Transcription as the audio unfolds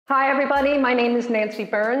Hi everybody, my name is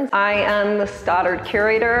Kathryn Burns. I am the Stoddard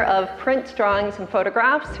Curator of Prints, Drawings, and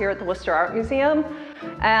Photographs here at the Worcester Art Museum.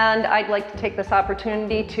 And I'd like to take this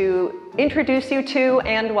opportunity to introduce you to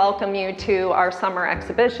and welcome you to our summer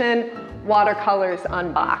exhibition, Watercolors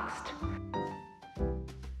Unboxed.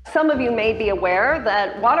 Some of you may be aware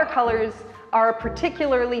that watercolors are a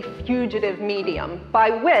particularly fugitive medium, by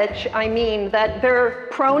which I mean that they're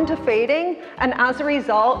prone to fading, and as a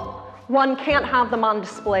result, one can't have them on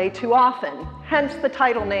display too often, hence the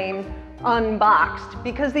title name, Unboxed,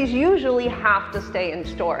 because these usually have to stay in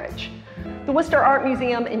storage. The Worcester Art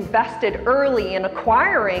Museum invested early in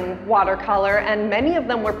acquiring watercolor, and many of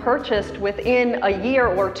them were purchased within a year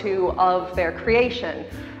or two of their creation.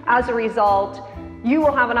 As a result, you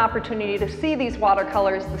will have an opportunity to see these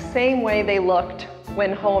watercolors the same way they looked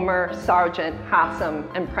when Homer, Sargent, Hassam,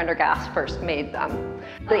 and Prendergast first made them.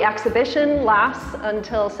 The exhibition lasts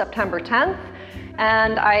until September 10th,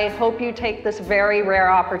 and I hope you take this very rare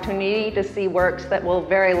opportunity to see works that will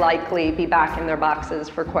very likely be back in their boxes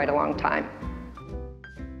for quite a long time.